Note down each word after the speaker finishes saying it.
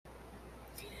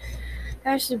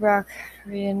Ashley Brock,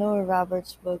 reading Nora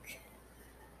Roberts' book,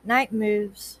 Night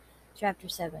Moves, Chapter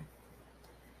 7.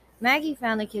 Maggie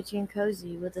found the kitchen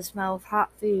cozy with the smell of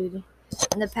hot food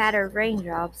and the patter of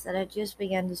raindrops that had just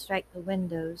begun to strike the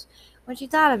windows. When she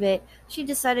thought of it, she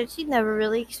decided she'd never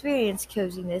really experienced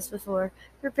coziness before.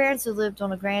 Her parents had lived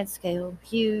on a grand scale,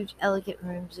 huge, elegant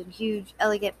rooms and huge,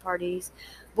 elegant parties,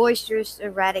 boisterous,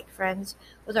 erratic friends.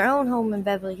 With her own home in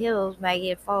Beverly Hills, Maggie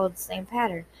had followed the same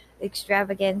pattern.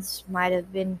 Extravagance might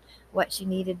have been what she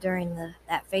needed during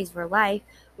that phase of her life,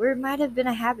 or it might have been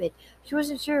a habit. She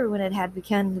wasn't sure when it had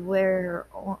begun to wear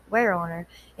on her,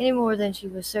 any more than she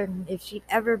was certain if she'd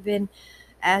ever been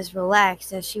as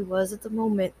relaxed as she was at the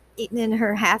moment, eating in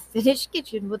her half-finished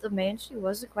kitchen with a man she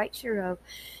wasn't quite sure of.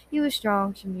 He was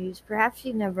strong, she mused. Perhaps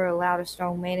she'd never allowed a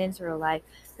strong man into her life.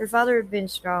 Her father had been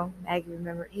strong, Maggie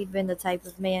remembered. He'd been the type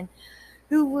of man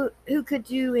who could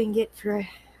do and get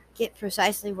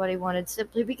precisely what he wanted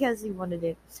simply because he wanted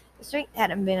it. The strength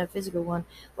hadn't been a physical one,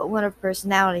 but one of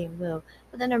personality and will.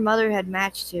 But then her mother had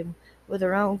matched him with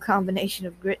her own combination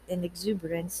of grit and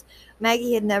exuberance.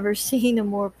 Maggie had never seen a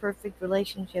more perfect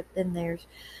relationship than theirs.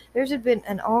 Theirs had been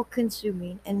an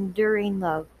all-consuming, enduring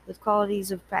love, with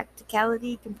qualities of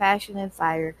practicality, compassion, and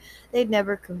fire. They'd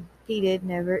never competed,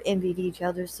 never envied each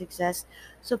other's success.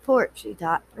 Support, she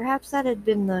thought. Perhaps that had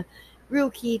been the real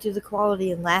key to the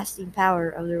quality and lasting power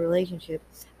of the relationship.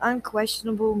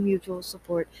 Unquestionable mutual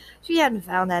support. She hadn't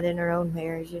found that in her own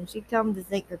marriage, and she'd come to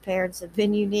think her parents had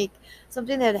been unique.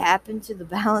 Something had happened to the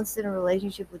balance in her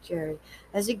relationship with Jerry.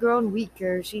 As he'd grown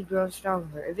weaker, she'd grown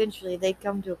stronger. Eventually, they'd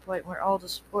come to a point where all the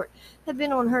support had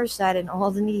been on her side and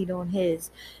all the need on his.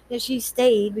 Yet she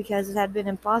stayed because it had been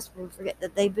impossible to forget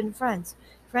that they'd been friends.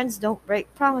 Friends don't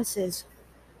break promises.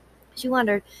 She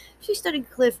wondered. She studied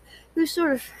Cliff, who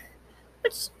sort of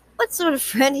what sort of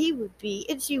friend he would be,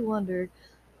 and she wondered,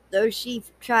 though she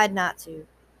tried not to,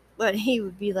 what he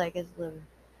would be like as a lover.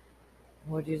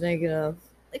 What are you thinking of?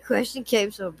 The question came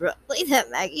so abruptly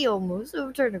that Maggie almost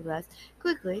overturned her glass.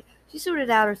 Quickly, she sorted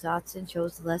out her thoughts and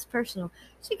chose the less personal.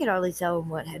 She could hardly tell him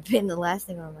what had been the last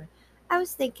thing on her mind. I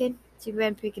was thinking, she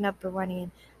began picking up her whining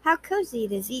again, how cozy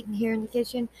it is eating here in the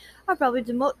kitchen. I'll probably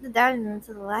demote the dining room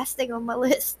to the last thing on my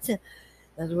list.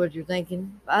 That's what you're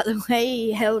thinking. By the way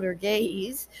he held her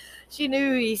gaze, she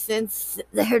knew he sensed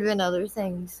there had been other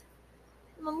things.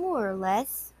 More or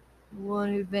less. The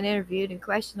one who'd been interviewed and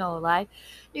questioned all her life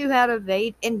knew how to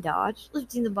evade and dodge.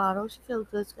 Lifting the bottle, she filled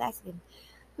Cliff's glass again.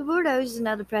 The Bordeaux's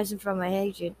another present from my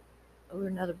agent, or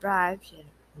another bribe. She had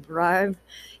a bribe.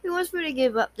 He wants me to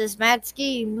give up this mad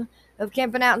scheme of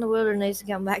camping out in the wilderness and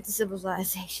come back to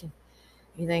civilization.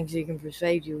 He thinks he can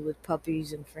persuade you with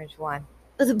puppies and French wine.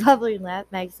 With a bubbling laugh,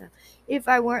 Meg said, if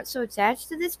I weren't so attached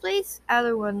to this place,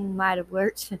 either one might have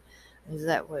worked. Is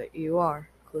that what you are?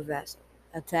 Cliff asked.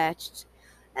 Attached?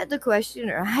 At the question,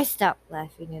 her eyes stopped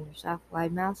laughing and her soft,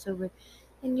 wide mouth sobered.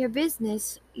 In your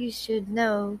business, you should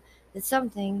know that some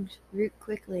things root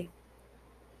quickly.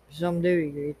 Some do, he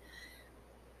agreed.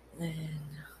 And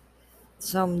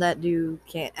some that do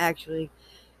can't actually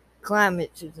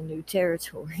climate to the new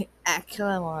territory.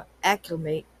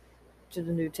 Acclimate to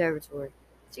the new territory.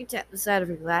 She tapped the side of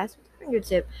her glass with her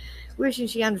fingertip, wishing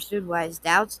she understood why his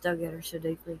doubts dug at her so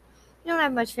deeply. You don't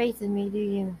have much faith in me, do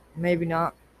you? Maybe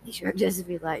not. He shrugged as if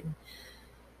he lightened.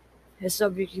 His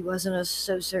subject he wasn't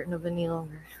so certain of any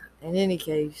longer. In any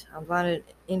case, I find it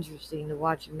interesting to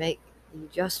watch you make the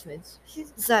adjustments. She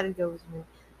decided to go with me.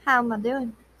 How am I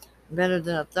doing? Better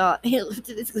than I thought. He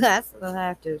lifted his glass and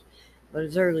laughed at her. But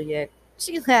it's early yet.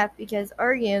 She laughed because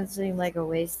arguing seemed like a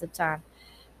waste of time.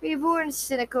 Were you born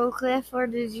cynical, Cliff, or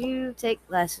did you take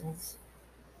lessons?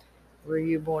 Were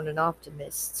you born an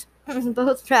optimist?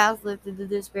 Both brows lifted to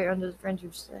despair under the French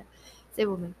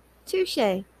stableman.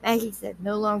 Touche, Maggie said,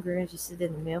 no longer interested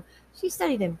in the meal. She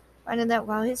studied him, finding that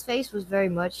while his face was very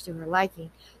much to her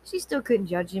liking, she still couldn't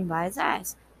judge him by his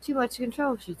eyes. Too much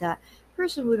control, she thought. A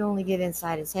person would only get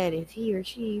inside his head if he or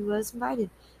she was invited.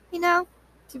 You know,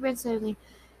 she read slowly,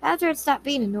 after I'd stopped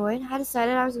being annoyed, I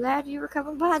decided I was glad you were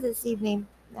coming by this evening.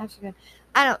 Now she grinned.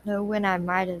 I don't know when I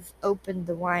might have opened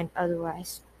the wine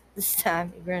otherwise. This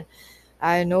time, he grinned.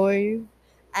 I annoy you?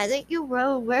 I think you're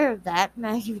well aware of that,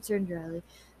 Maggie returned dryly,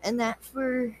 and that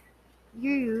for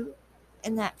you,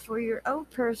 and that for your own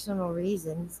personal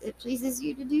reasons, it pleases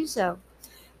you to do so.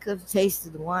 Cliff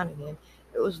tasted the wine again.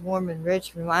 It was warm and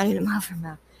rich, reminding him of her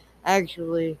mouth.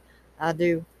 Actually, I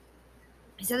do.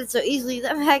 He said it so easily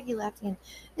that Maggie laughed again.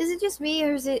 Is it just me,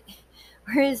 or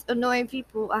is annoying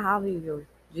people a hobby of yours?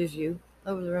 Just you.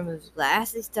 Over the rim of his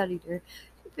glass, he studied her.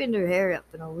 She pinned her hair up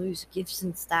in a loose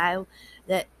Gibson style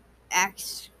that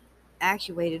acts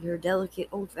actuated her delicate,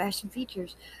 old-fashioned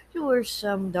features. She wore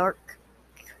some dark,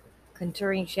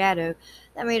 contouring shadow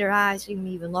that made her eyes seem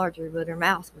even larger, but her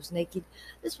mouth was naked.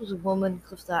 This was a woman,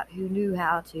 Cliff thought, who knew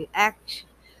how to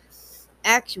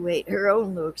actuate her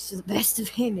own looks to the best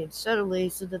advantage, subtly,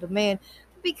 so that a man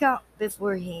would be caught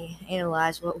before he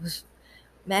analyzed what was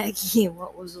Maggie and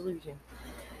what was illusion.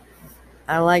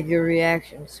 I like your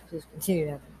reactions. Please continue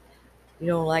having. You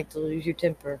don't like to lose your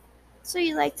temper. So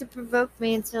you like to provoke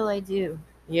me until I do.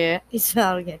 Yeah, he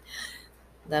smiled again.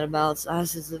 That about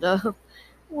sizes it up.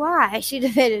 Why? She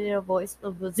demanded in a voice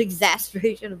filled with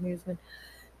exasperation and amusement.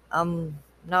 I'm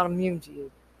not immune to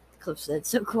you, Cliff said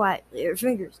so quietly, her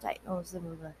fingers tightened on the stem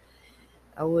of the.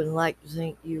 I wouldn't like to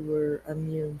think you were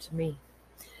immune to me.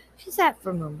 She sat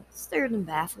for a moment, stirred and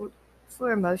baffled, before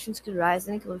her emotions could rise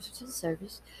any closer to the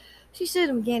surface. She stood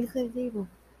and began to clear the table.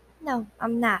 No,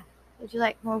 I'm not. Would you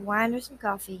like more wine or some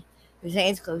coffee? His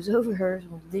hands closed over hers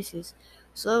on the dishes.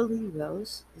 Slowly he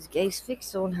rose, his gaze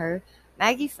fixed on her.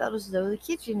 Maggie felt as though the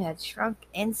kitchen had shrunk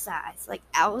in size, like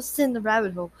Alice in the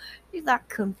rabbit hole. She thought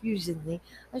confusedly,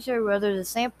 unsure whether to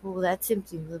sample that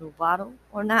tempting little bottle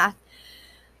or not.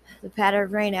 The patter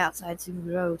of rain outside seemed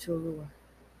to grow to a roar.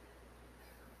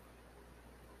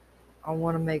 I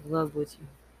want to make love with you.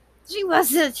 She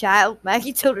wasn't a child,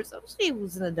 Maggie told herself. She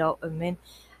was an adult, and men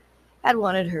had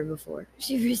wanted her before.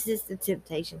 She resisted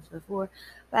temptations before,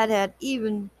 but had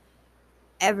even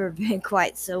ever been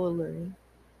quite so alluring.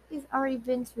 You've already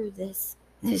been through this.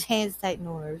 His hands tightened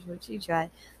on hers, but she tried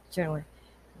to turn away.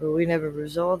 But we never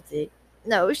resolved it.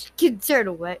 No, she could turn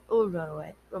away or run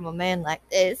away from a man like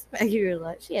this. Maggie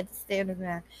realized she had to stand her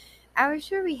ground. I was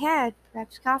sure we had.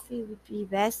 Perhaps coffee would be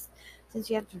best, since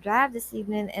you have to drive this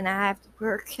evening and I have to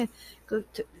work.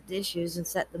 Cook took the dishes and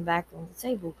set them back on the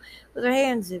table. With her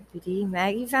hands empty,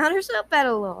 Maggie found herself at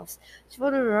a loss. She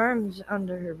folded her arms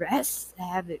under her breast, a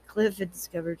habit Cliff had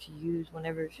discovered to use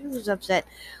whenever she was upset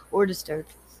or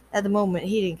disturbed. At the moment,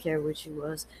 he didn't care what she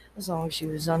was, as long as she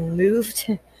was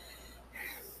unmoved.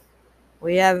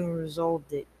 We haven't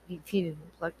resolved it, he repeated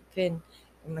and plucked a pin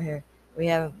from her hair. We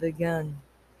haven't begun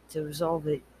to resolve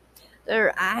it. Though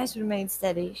her eyes remained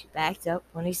steady, she backed up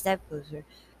when he stepped closer.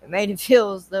 It made him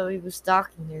feel as though he was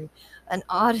stalking her, an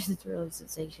odd and thrilling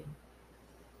sensation.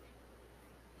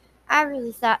 I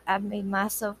really thought I'd made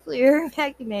myself clear,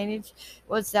 Maggie managed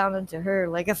what sounded to her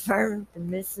like a firm,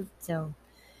 permissive tone.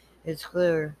 It's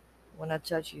clear when I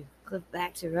touch you. Cliff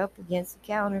backed her up against the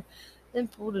counter, then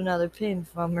pulled another pin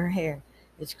from her hair.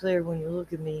 It's clear when you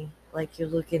look at me like you're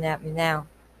looking at me now.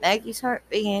 Maggie's heart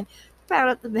began to pound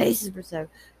at the base of her throat.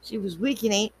 She was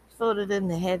weakening, folded in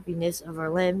the heaviness of her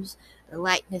limbs, the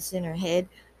lightness in her head.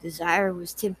 Desire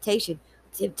was temptation,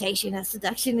 temptation a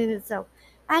seduction in itself.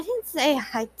 I didn't say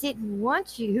I didn't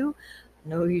want you.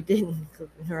 No, you didn't, Cliff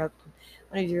interrupted.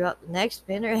 When he drew out the next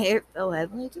pin, her hair fell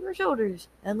heavily to her shoulders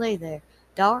and lay there,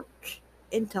 dark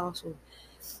and tousled.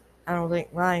 I don't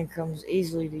think mine comes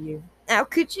easily to you. How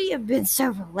could she have been so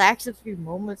relaxed a few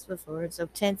moments before and so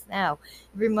tense now?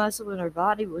 Every muscle in her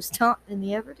body was taut in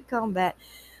the effort to combat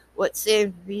what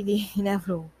seemed to be the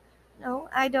inevitable. No,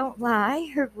 I don't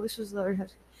lie. Her voice was low.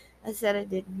 I said I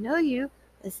didn't know you.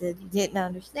 I said you didn't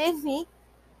understand me.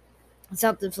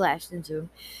 Something flashed into him.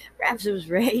 Perhaps it was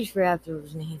rage, perhaps it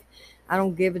was need. I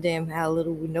don't give a damn how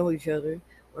little we know each other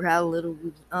or how little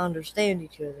we understand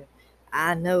each other.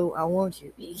 I know I want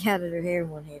you. He gathered her hair in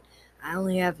one hand. I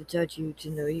only have to touch you to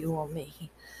know you want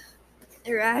me.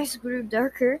 Her eyes grew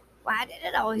darker. Why did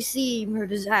it always seem her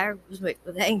desire was mixed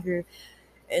with anger?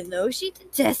 And though she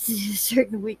detested a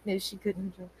certain weakness she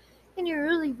couldn't control. Can you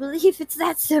really believe it's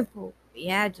that simple? He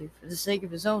had to, for the sake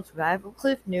of his own survival.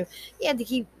 Cliff knew he had to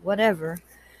keep whatever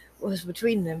was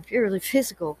between them purely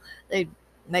physical. They'd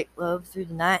make love through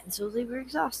the night until they were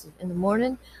exhausted. In the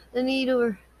morning, the need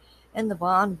and the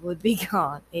bond would be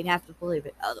gone. He'd have to believe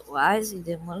it. Otherwise, he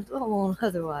didn't want to go on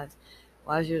otherwise.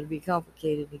 Why should it be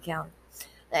complicated to count?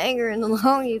 The anger and the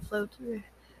longing flowed through her.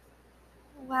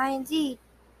 Why indeed?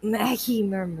 Maggie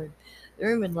murmured. The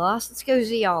room had lost its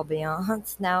cozy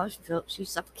ambiance. Now she felt she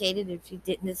suffocated if she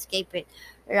didn't escape it.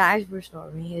 Her eyes were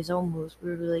stormy, his almost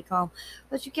brutally calm,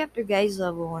 but she kept her gaze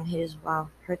level on his while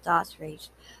her thoughts raged.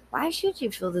 Why should she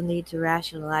feel the need to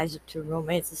rationalize it, to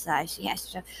romanticize? She asked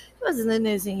herself. She wasn't an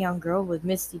innocent young girl with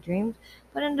misty dreams,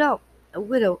 but an adult, a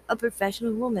widow, a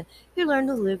professional woman who learned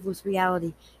to live with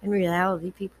reality. In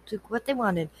reality, people took what they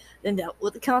wanted, then dealt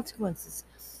with the consequences.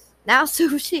 Now so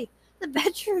was she. The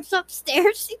bedroom's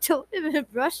upstairs, she told him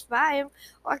and brushed by him,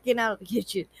 walking out of the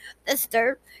kitchen.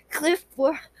 Disturbed, Cliff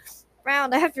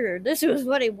frowned after her. This was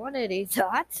what he wanted, he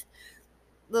thought.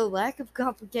 The lack of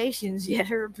complications, yet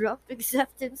her abrupt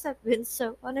acceptance had been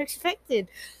so unexpected.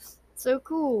 So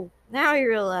cool. Now he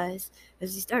realized,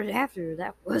 as he started after her,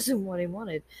 that wasn't what he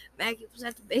wanted. Maggie was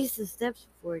at the base of the steps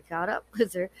before he caught up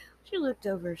with her. She looked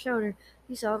over her shoulder.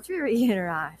 He saw fury in her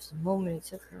eyes. The moment he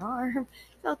took her arm,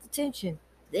 he felt the tension.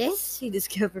 This, he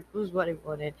discovered, was what he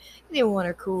wanted. He didn't want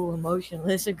a cool,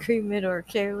 emotionless agreement or a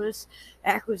careless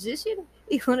acquisition.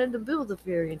 He wanted to build the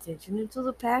fury and tension until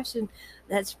the passion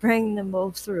that sprang them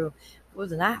both through. Before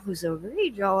the night was over, he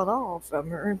drew it all from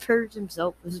her and purged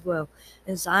himself as well.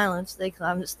 In silence, they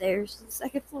climbed the stairs to the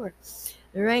second floor.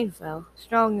 The rain fell,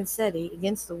 strong and steady,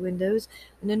 against the windows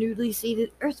and the newly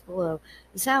seeded earth below.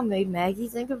 The sound made Maggie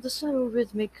think of the subtle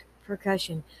rhythmic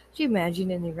percussion she imagined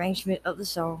in the arrangement of the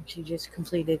song she just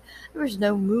completed. There was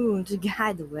no moon to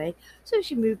guide the way, so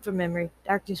she moved from memory.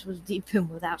 Darkness was deep and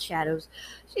without shadows.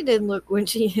 She didn't look when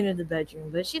she entered the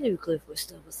bedroom, but she knew Cliff was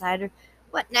still beside her.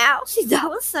 What now? She thought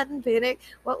with sudden panic.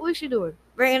 What was she doing?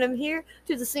 Bringing him here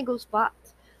to the single spot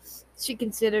she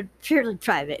considered purely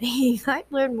private. He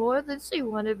might learn more than she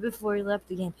wanted before he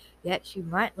left again, yet she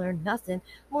might learn nothing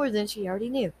more than she already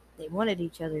knew. They wanted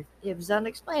each other. It was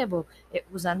unexplainable. It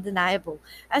was undeniable.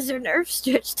 As their nerves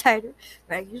stretched tighter,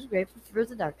 Maggie was grateful for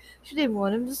the dark. She didn't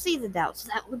want him to see the doubts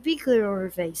that would be clear on her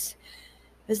face.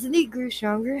 As the need grew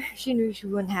stronger, she knew she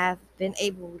wouldn't have been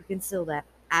able to conceal that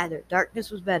either.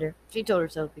 Darkness was better, she told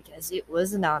herself, because it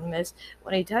was anonymous.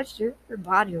 When he touched her, her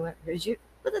body went rigid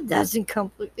with a dozen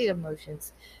conflicting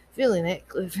emotions. Feeling it,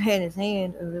 Cliff ran his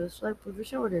hand over the slope of her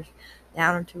shoulders,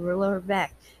 down into her lower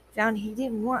back. He found he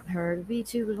didn't want her to be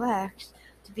too relaxed,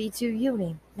 to be too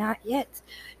yielding. Not yet.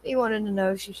 He wanted to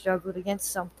know she struggled against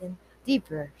something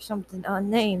deeper, something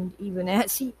unnamed, even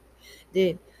as he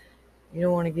did. You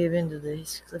don't want to give in to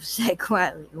this, Cliff said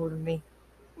quietly, ordered me.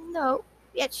 No.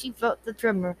 Yet she felt the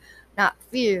tremor, not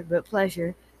fear, but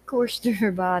pleasure, course through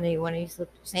her body when he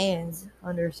slipped his hands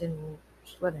under her thin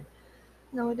sweater.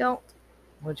 No, I don't.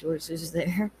 What choice is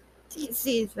there? She could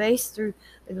see his face through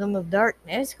the gloom of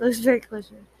darkness, close, very close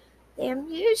to her. Damn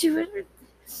you, she whispered.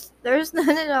 There's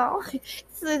none at all. He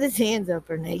slid his hands up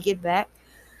her naked back,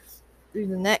 through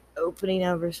the neck opening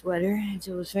of her sweater,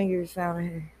 until his fingers found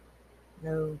her.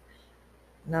 No,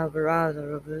 neither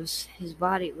either of us. His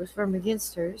body was firm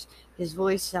against hers, his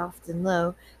voice soft and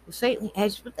low, was faintly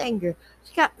edged with anger.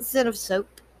 She got the scent of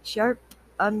soap, sharp,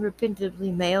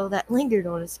 unrepentantly male, that lingered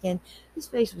on his skin. His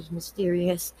face was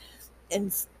mysterious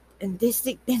and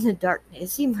distinct in the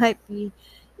darkness. He might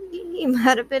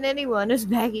have been anyone, as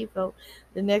Maggie felt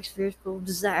the next fearful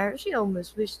desire. She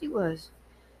almost wished he was.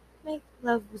 Make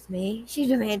love with me, she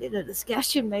demanded. A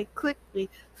discussion made quickly,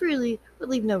 freely, would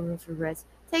leave no room for rest.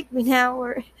 Take me now,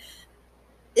 or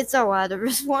it's all either of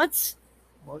us once.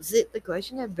 Was it? The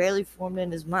question had barely formed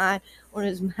in his mind when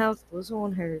his mouth was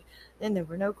on hers. Then there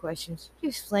were no questions,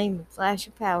 just flame and flash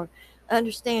of power,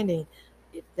 understanding.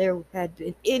 If there had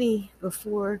been any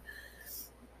before,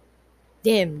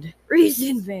 dimmed.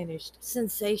 Reason vanished.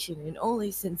 Sensation, and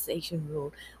only sensation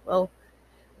ruled. Well,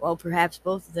 perhaps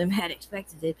both of them had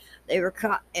expected it. They were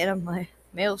caught in a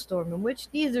maelstrom in which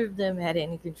neither of them had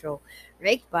any control.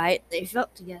 Raked by it, they fell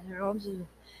together onto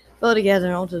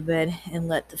the bed and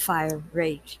let the fire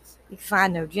rage. He could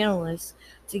find no gentleness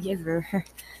to give her,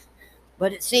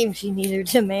 but it seemed she neither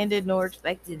demanded nor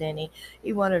expected any.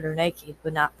 He wanted her naked,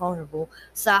 but not vulnerable,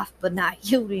 soft, but not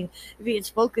yielding. If he had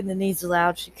spoken the needs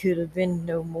aloud, she could have been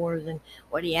no more than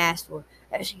what he asked for.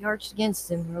 As she arched against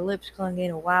him, her lips clung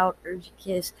in a wild, urgent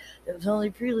kiss that was only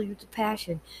prelude to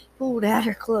passion. He pulled at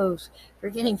her clothes,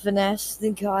 forgetting finesse,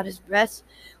 then caught his breath.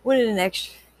 When in an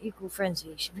extra equal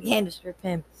frenzy, she began to strip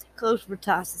him. Clothes were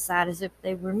tossed aside as if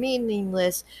they were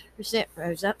meaningless. Her scent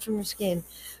rose up from her skin,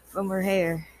 from her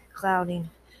hair,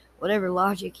 clouding whatever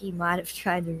logic he might have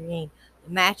tried to regain.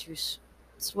 The mattress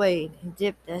swayed and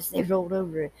dipped as they rolled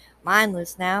over it,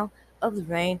 mindless now of the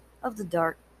rain, of the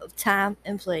dark, of time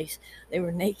and place. They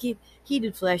were naked,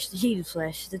 heated flesh to heated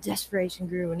flesh. The desperation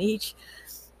grew in each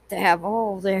to have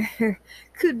all there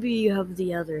could be of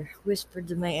the other. Whispered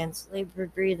demands,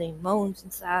 labored breathing, moans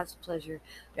and sighs of pleasure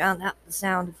drowned out the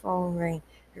sound of falling rain.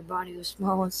 Her body was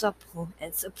small and supple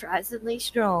and surprisingly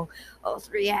strong. All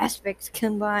three aspects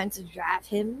combined to drive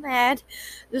him mad.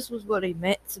 This was what he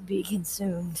meant to be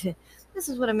consumed. This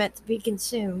is what it meant to be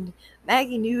consumed.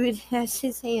 Maggie knew it as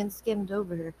his hand skimmed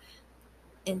over her,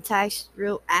 enticed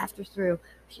thrill after thrill.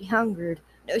 She hungered,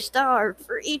 no starved,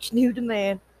 for each new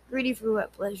demand, greedy for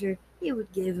what pleasure he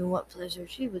would give and what pleasure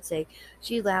she would take.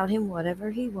 She allowed him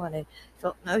whatever he wanted,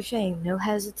 felt no shame, no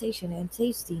hesitation in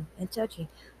tasting and touching,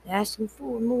 and asking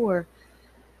for more.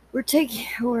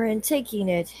 Or in taking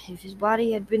it. If his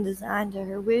body had been designed to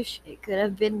her wish, it could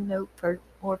have been no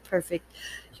more perfect.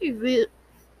 She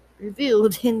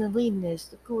revealed in the leanness,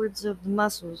 the cords of the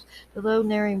muscles, the low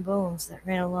narrowing bones that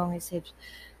ran along his hips.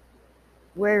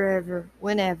 Wherever,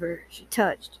 whenever she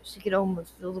touched, she could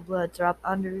almost feel the blood drop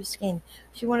under his skin.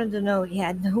 She wanted to know he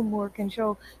had no more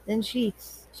control than she.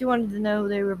 She wanted to know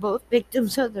they were both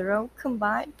victims of their own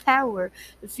combined power.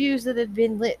 The fuse that had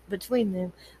been lit between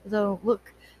them, though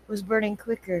look, was burning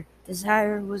quicker.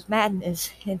 Desire was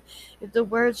madness, and if the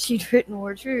words she'd written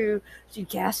were true, she'd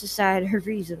cast aside her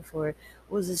reason for it.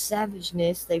 Was the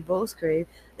savageness they both craved.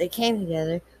 They came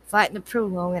together, fighting to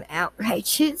prolong an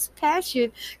outrageous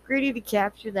passion greedy to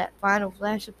capture that final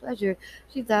flash of pleasure.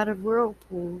 She thought of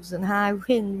whirlpools and high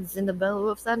winds and the bellow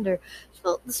of thunder. She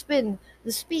felt the spin,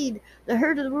 the speed, the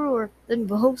hurt of the roar. Then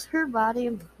both her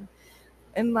body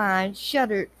and mind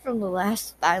shuddered from the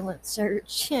last violent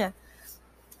surge.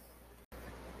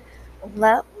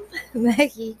 Love,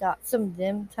 Maggie thought some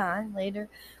dim time later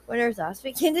when her thoughts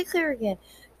began to clear again.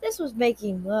 This was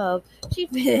making love. She'd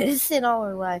been innocent all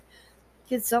her life.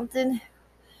 Could something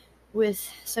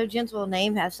with so gentle a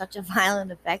name have such a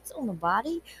violent effect on the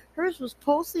body? Hers was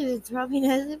pulsing and throbbing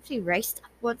as if she raced up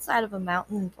one side of a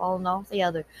mountain and fallen off the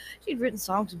other. She'd written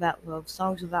songs about love,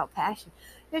 songs about passion,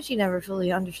 yet she never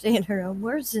fully understood her own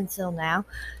words until now.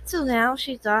 Till now,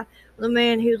 she thought the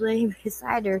man who lay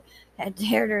beside her had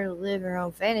dared her to live her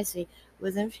own fantasy.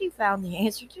 With him, she found the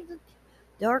answer to the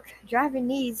dark, driving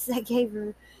needs that gave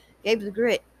the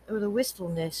grit or the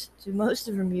wistfulness to most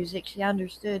of her music. She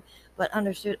understood, but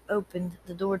understood opened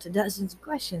the door to dozens of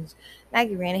questions.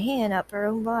 Maggie ran a hand up her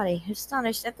own body,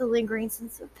 astonished at the lingering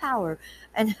sense of power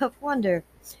and of wonder.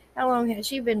 How long had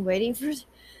she been waiting for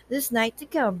this night to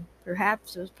come?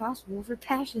 Perhaps it was possible for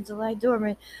passion to lie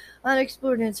dormant,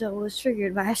 unexplored until it was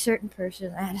triggered by a certain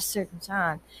person at a certain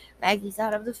time. Maggie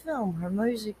thought of the film her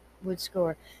music would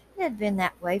score. It had been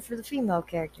that way for the female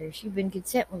character. She'd been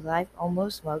content with life,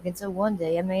 almost smug, until one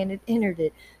day a man had entered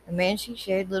it, a man she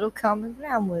shared little common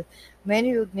ground with, a man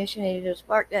who ignited a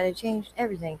spark that had changed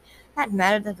everything. It hadn't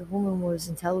mattered that the woman was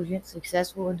intelligent,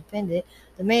 successful, independent.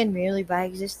 The man merely by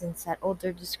existence had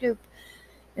altered the scope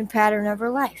and pattern of her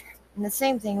life. And the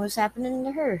same thing was happening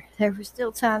to her. There was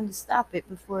still time to stop it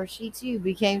before she too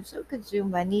became so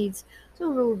consumed by needs,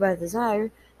 so ruled by desire,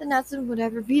 that nothing would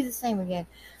ever be the same again.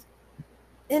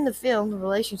 In the film, the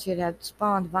relationship had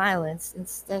spawned violence.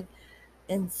 Instead,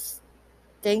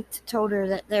 instinct told her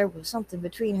that there was something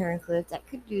between her and Cliff that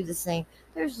could do the same.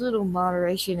 There was little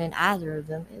moderation in either of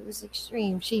them. It was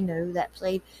extreme, she knew, that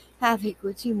played havoc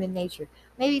with human nature.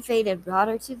 Maybe fate had brought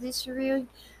her to this surreal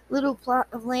little plot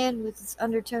of land with its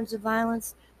undertones of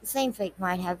violence. The same fate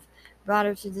might have brought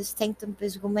her to this tanked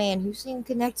physical man who seemed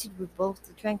connected with both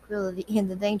the tranquility and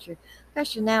the danger. The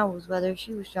question now was whether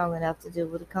she was strong enough to deal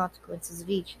with the consequences of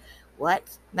each.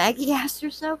 What? Maggie asked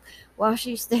herself while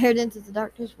she stared into the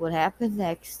darkness. What happened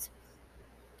next?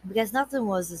 Because nothing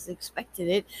was as expected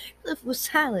it. Cliff was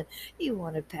silent. He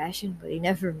wanted passion, but he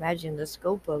never imagined the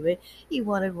scope of it. He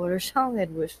wanted what her song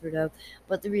had whispered of,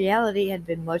 but the reality had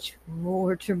been much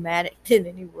more dramatic than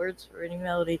any words or any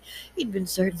melody. He'd been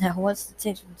certain that once the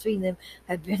tension between them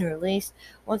had been released,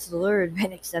 once the lure had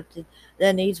been accepted,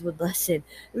 the needs would lessen.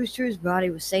 It was true his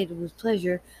body was sated with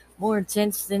pleasure, more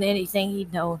intense than anything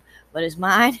he'd known, but his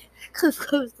mind, Cliff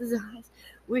closed his eyes,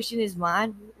 wishing his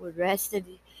mind would rest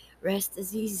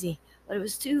as easy, but it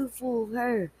was too full of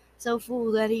her, so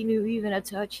full that he knew even a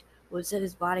touch would set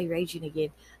his body raging again.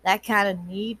 That kind of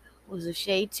need was a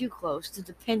shade too close to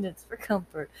dependence for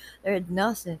comfort. There had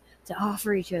nothing to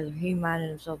offer each other, he reminded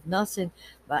himself, nothing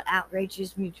but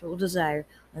outrageous mutual desire,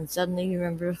 and suddenly he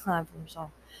remembered a line from a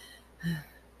song.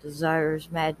 Desire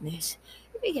is madness.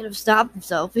 If he could have stopped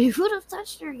himself, he would have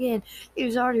touched her again. He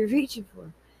was already reaching for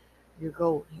her. Your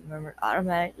gold, he murmured,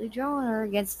 automatically drawing her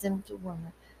against him to warm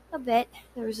her. A bit.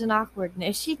 There was an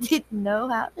awkwardness. She didn't know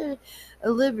how to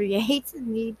alleviate the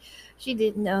need. She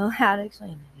didn't know how to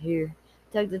explain it. Here,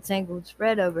 tugged the tangled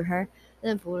spread over her,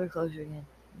 then pulled her closer again.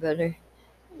 Better.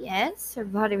 Yes, her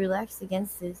body relaxed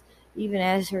against his, even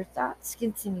as her thoughts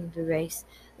continued to race.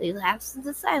 They lapsed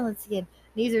into silence again,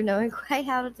 neither knowing quite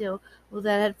how to deal with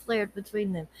that had flared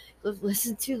between them. Cliff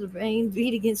listened to the rain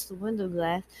beat against the window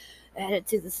glass, added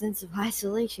to the sense of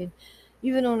isolation.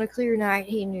 Even on a clear night,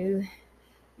 he knew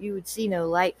you would see no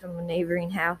light from a neighboring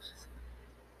house.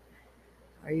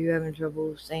 Are you having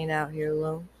trouble staying out here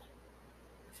alone?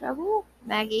 Trouble?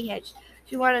 Maggie hedged.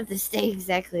 She wanted to stay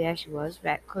exactly as she was,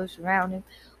 wrapped close around him,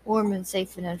 warm and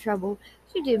safe and untroubled.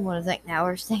 She didn't want to think now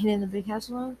her staying in the big house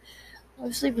alone. I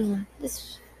was sleeping.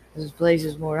 This place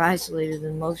is more isolated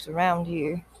than most around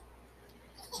here.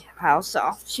 How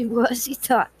soft she was, he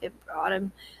thought. It brought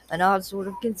him an odd sort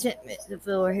of contentment to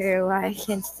feel her hair lie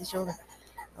against his shoulder.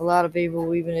 A lot of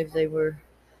people, even if they were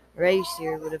raised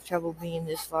here, would have trouble being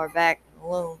this far back and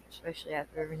alone, especially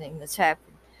after everything that's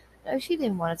happened. No, she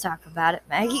didn't want to talk about it.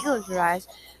 Maggie closed her eyes,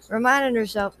 reminding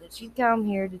herself that she'd come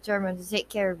here determined to take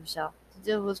care of herself, to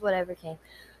deal with whatever came.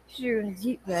 She drew in a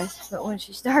deep breath, but when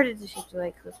she started to shift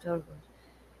away, Cliff told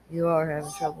her, "You are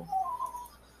having trouble."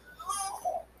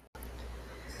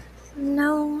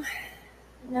 No,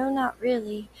 no, not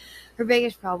really. Her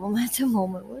biggest problem at the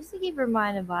moment was to keep her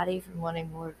mind and body from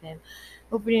wanting more of him.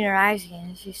 Opening her eyes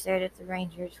again, she stared at the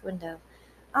ranger's window.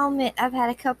 I'll admit I've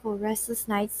had a couple of restless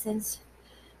nights since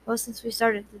we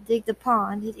started to dig the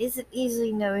pond. It isn't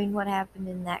easy knowing what happened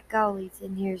in that gully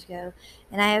 10 years ago,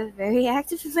 and I have a very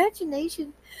active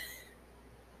imagination.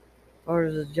 Part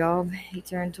of the job. He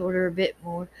turned toward her a bit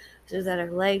more, so that her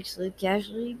legs slid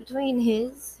casually between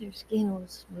his. Her skin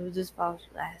was smooth as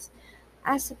polished glass.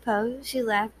 I suppose, she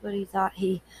laughed, but he thought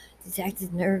he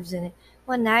detected nerves in it.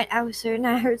 One night I was certain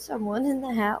I heard someone in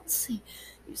the house. He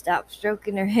stopped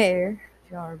stroking her hair,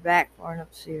 drawing her back far enough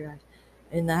to see her eyes.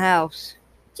 In the house.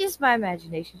 Just my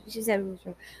imagination, she said with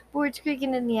her boards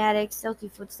creaking in the attic, stealthy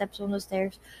footsteps on the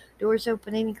stairs, doors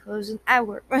opening and closing. I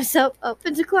worked myself up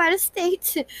into quite a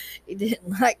state. He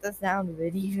didn't like the sound of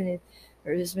it, even in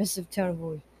her dismissive tone of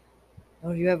voice.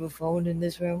 Don't you have a phone in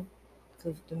this room?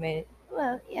 Cliff demanded.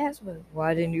 Well, yes, but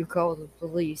why didn't you call the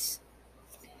police?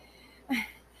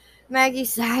 Maggie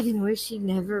sighed and wished she'd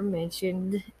never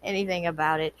mentioned anything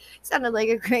about it. Sounded like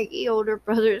a cranky older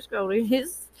brother scrolling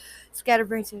his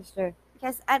scatterbrained sister.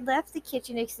 Because I'd left the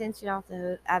kitchen extension off the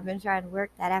hook. I've been trying to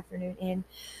work that afternoon, and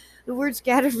the word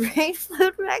scatterbrain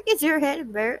floated back into her head,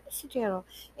 embarrassed channel.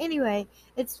 Anyway,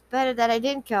 it's better that I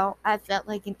didn't call. I felt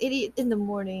like an idiot in the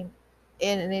morning.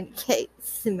 And in any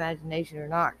case, imagination or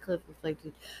not, Cliff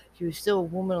reflected, she was still a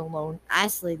woman alone,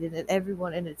 isolated, and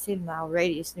everyone in a 10-mile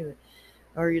radius knew it.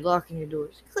 Or are you locking your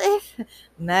doors? Cliff!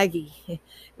 Maggie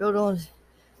rolled on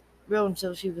rolled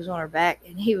until she was on her back,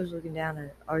 and he was looking down at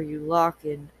her. Are you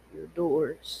locking your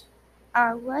doors?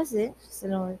 I wasn't, she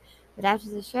said only, but after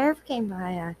the sheriff came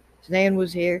by, Stan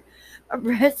was here. Her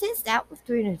breath hissed out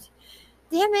between her.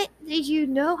 Damn it, did you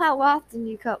know how often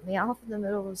you cut me off in the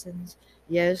middle of a sentence?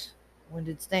 Yes. When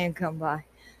did Stan come by?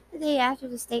 The day after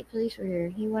the state police were here.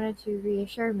 He wanted to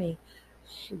reassure me.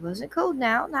 She wasn't cold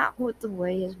now, not with the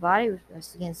way his body was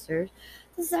pressed against hers.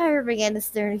 Desire began to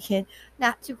stir again,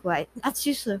 not too quiet, not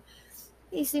too slow.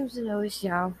 He seems to know his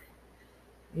job.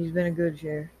 He's been a good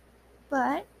sheriff.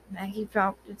 But Maggie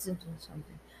prompted something.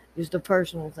 Just a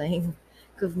personal thing.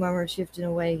 Cliff murmured, shifting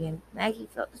away again. Maggie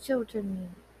felt the chill turning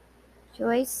in.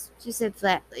 Joyce, she said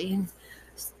flatly, and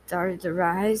started to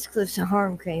rise. Cliff's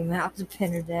arm came out to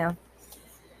pin her down.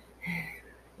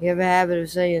 You have a habit of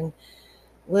saying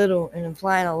little and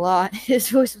implying a lot. His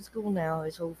voice was cool now,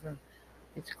 his whole firm.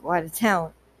 It's quite a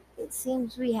talent. It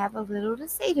seems we have a little to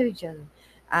say to each other.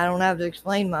 I don't have to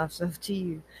explain myself to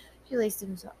you. She laced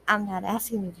himself. I'm not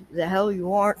asking you the hell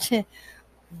you aren't.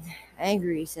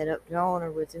 Angry, he sat up, drawing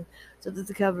her with him, so that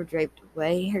the cover draped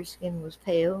away. Her skin was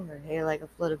pale, her hair like a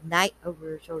flood of night over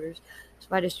her shoulders.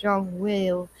 Despite a strong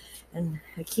will and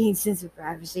a keen sense of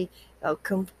privacy, felt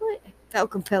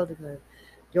compelled to go.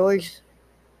 Joyce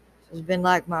has been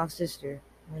like my sister.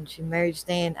 When she married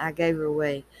Stan, I gave her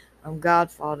away. I'm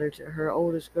godfather to her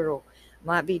oldest girl. It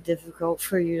might be difficult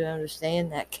for you to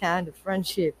understand that kind of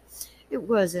friendship. It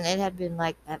was, and it had been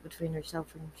like that between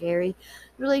herself and Jerry.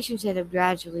 The relationship had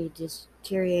gradually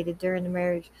deteriorated during the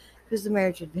marriage because the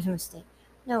marriage had been a mistake.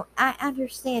 No, I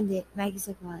understand it, Maggie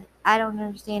said quietly. I don't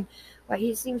understand why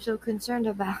you seem so concerned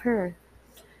about her.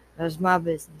 That's my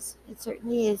business. It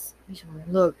certainly is.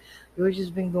 Look, George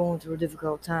has been going through a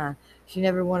difficult time. She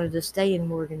never wanted to stay in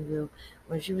Morganville.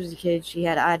 When she was a kid, she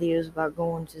had ideas about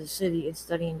going to the city and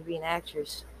studying to be an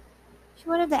actress. She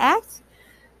wanted to act?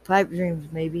 Pipe dreams,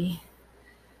 maybe.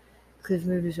 Cliff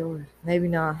moved his shoulders. Maybe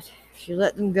not. She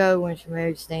let them go when she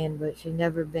married Stan, but she'd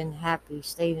never been happy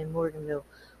staying in Morganville.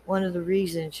 One of the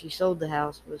reasons she sold the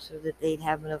house was so that they'd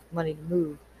have enough money to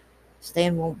move.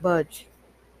 Stan won't budge.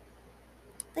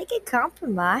 They can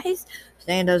compromise.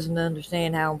 Stan doesn't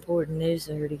understand how important it is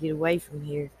to her to get away from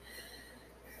here.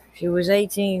 She was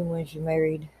 18 when she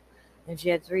married, and she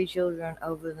had 3 children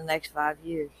over the next 5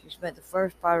 years. She spent the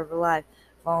first part of her life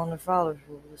following her father's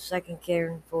rule, the second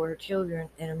caring for her children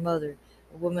and her mother.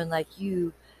 A woman like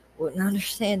you wouldn't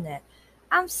understand that.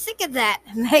 I'm sick of that,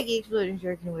 Maggie exploded,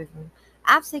 jerking away from him.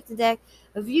 I'm sick to death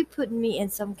of you putting me in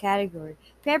some category.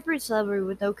 Pampered celebrity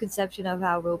with no conception of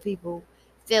how real people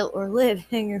feel or live,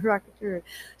 hanging rocket through her.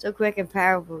 So quick and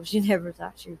powerful, she never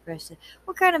thought she would press it.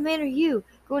 What kind of man are you,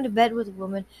 going to bed with a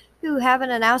woman who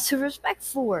haven't an ounce of respect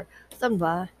for?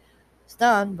 Somebody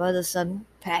Stunned by the sudden,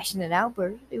 passionate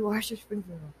outburst, he watched her spring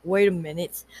from her. Wait a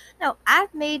minute. No,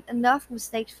 I've made enough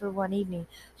mistakes for one evening.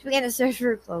 She began to search for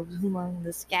her clothes among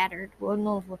the scattered one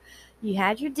on the floor. You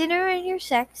had your dinner and your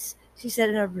sex, she said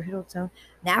in a brutal tone.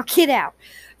 Now get out.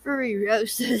 Furry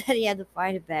rose so that he had to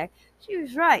fight it back. She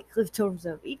was right, Cliff told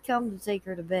himself. He'd come to take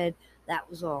her to bed. That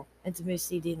was all.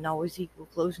 Intimacy didn't always equal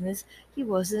closeness. He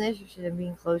wasn't interested in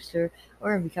being close to her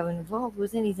or in becoming involved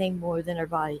with anything more than her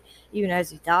body. Even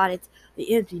as he thought it,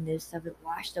 the emptiness of it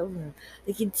washed over him.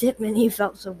 The contentment he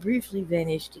felt so briefly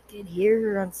vanished. He could hear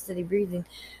her unsteady breathing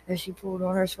as she pulled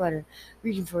on her sweater.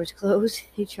 Reaching for his clothes,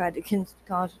 he tried to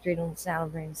concentrate on the sound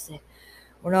of rain instead.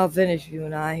 We're not finished, you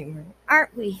and I, he murmured.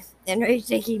 Aren't we? Enraged,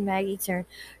 taking Maggie turned.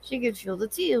 She could feel the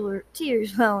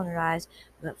tears well in her eyes,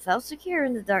 but felt secure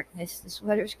in the darkness. The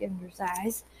sweater skimmed her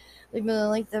thighs, leaving the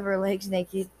length of her legs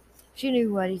naked. She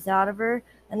knew what he thought of her,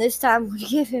 and this time would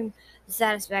give him the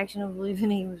satisfaction of believing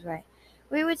he was right.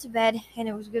 We went to bed, and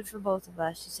it was good for both of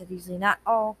us, she said easily. Not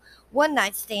all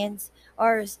one-night stands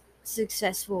are as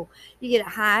successful. You get a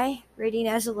high rating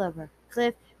as a lover.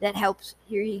 Cliff, that helps.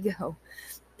 Here you go.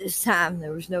 This time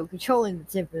there was no controlling the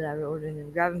temper that rode in,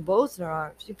 and grabbing both her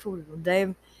arms, she pulled her.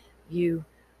 Damn you,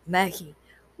 Maggie.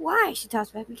 Why? She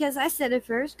tossed back. Because I said it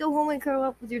first. Go home and curl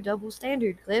up with your double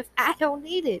standard, Cliff. I don't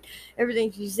need it.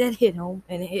 Everything she said hit home,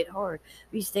 and it hit hard.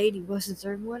 If he stayed, he wasn't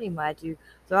certain what he might do.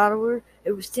 Throttle her,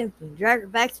 it was tempting. Drag her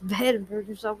back to bed and purge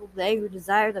himself with the angry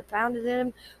desire that pounded in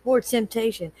him. More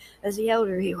temptation. As he held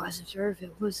her, he wasn't sure if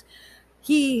it was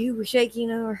he who was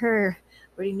shaking or her,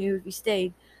 but he knew if he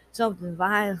stayed, something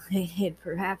violent,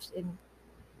 perhaps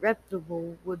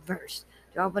irreparable, would burst.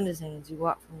 Dropping his hands, he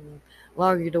walked from the room.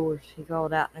 Lock your doors, he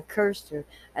called out, and cursed her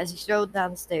as he strode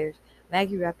down the stairs.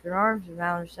 Maggie wrapped her arms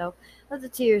around herself, let the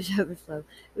tears overflow.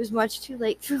 It was much too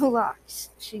late for the locks,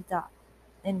 she thought.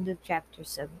 End of chapter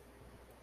 7.